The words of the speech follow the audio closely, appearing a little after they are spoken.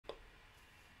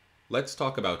Let's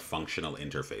talk about functional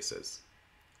interfaces.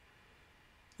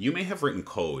 You may have written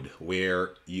code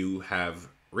where you have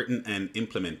written an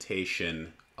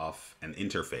implementation of an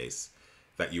interface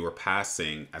that you are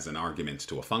passing as an argument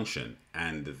to a function,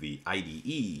 and the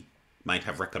IDE might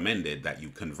have recommended that you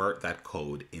convert that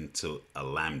code into a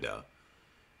lambda.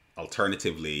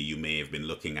 Alternatively, you may have been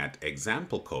looking at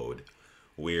example code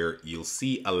where you'll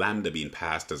see a lambda being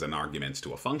passed as an argument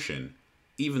to a function,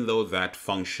 even though that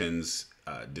function's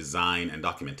design and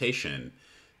documentation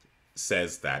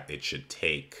says that it should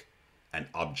take an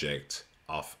object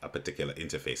of a particular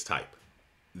interface type.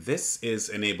 This is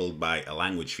enabled by a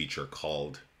language feature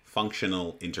called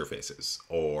functional interfaces,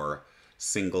 or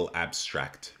single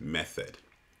abstract method.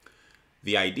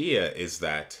 The idea is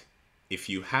that if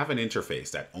you have an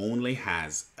interface that only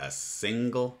has a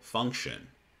single function,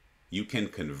 you can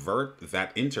convert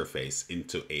that interface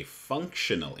into a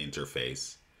functional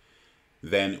interface.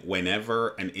 Then whenever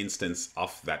an instance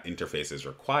of that interface is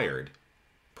required,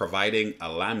 providing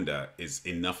a lambda is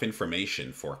enough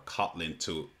information for Kotlin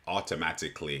to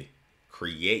automatically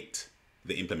create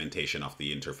the implementation of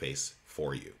the interface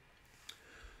for you.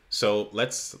 So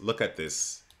let's look at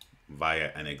this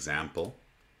via an example.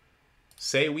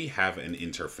 Say we have an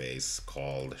interface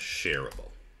called shareable,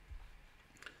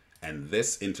 and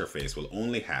this interface will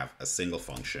only have a single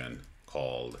function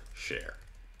called share.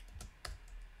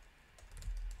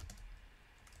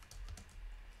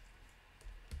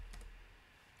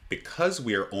 Because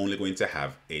we are only going to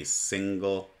have a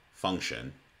single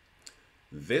function,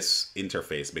 this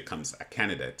interface becomes a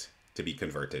candidate to be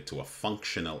converted to a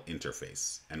functional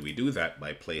interface. And we do that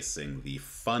by placing the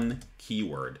fun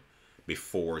keyword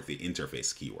before the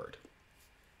interface keyword.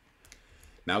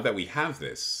 Now that we have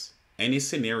this, any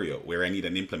scenario where I need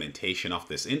an implementation of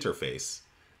this interface,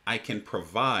 I can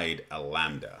provide a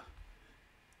lambda.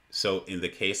 So in the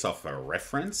case of a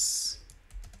reference,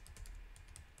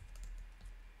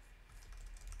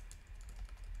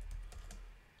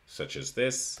 such as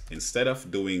this, instead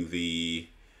of doing the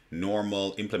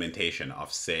normal implementation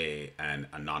of, say, an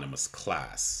anonymous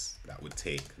class that would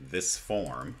take this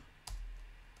form,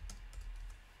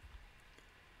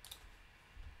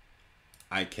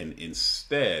 I can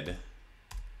instead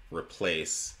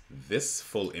replace this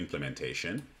full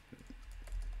implementation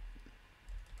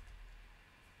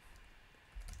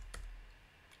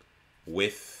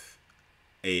with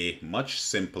a much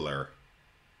simpler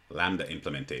lambda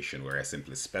implementation where I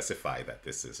simply specify that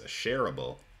this is a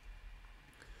shareable,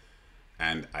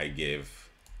 and I give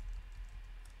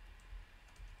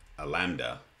a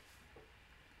lambda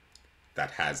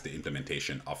that has the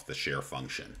implementation of the share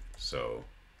function. So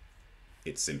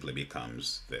it simply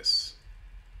becomes this.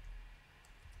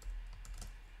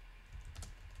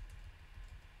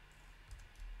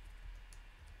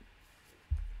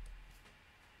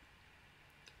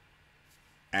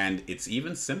 And it's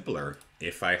even simpler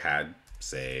if I had,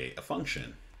 say, a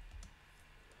function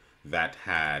that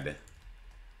had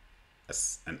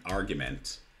an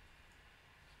argument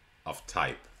of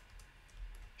type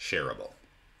shareable.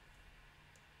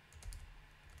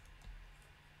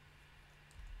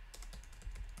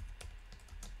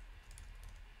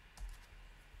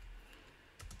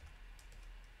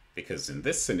 Because in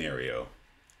this scenario,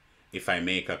 if I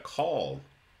make a call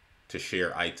to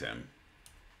share item,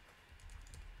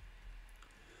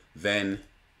 then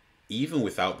even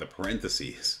without the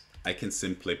parentheses, I can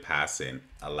simply pass in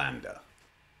a lambda.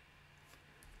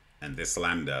 And this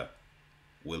lambda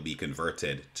will be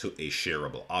converted to a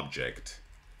shareable object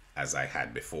as I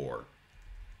had before.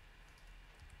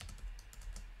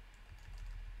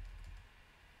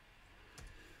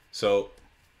 So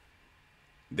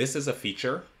this is a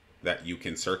feature that you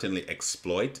can certainly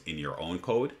exploit in your own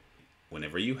code.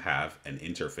 Whenever you have an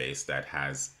interface that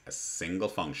has a single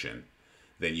function,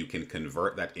 then you can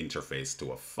convert that interface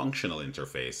to a functional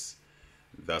interface,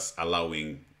 thus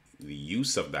allowing the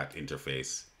use of that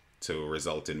interface to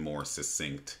result in more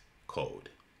succinct code.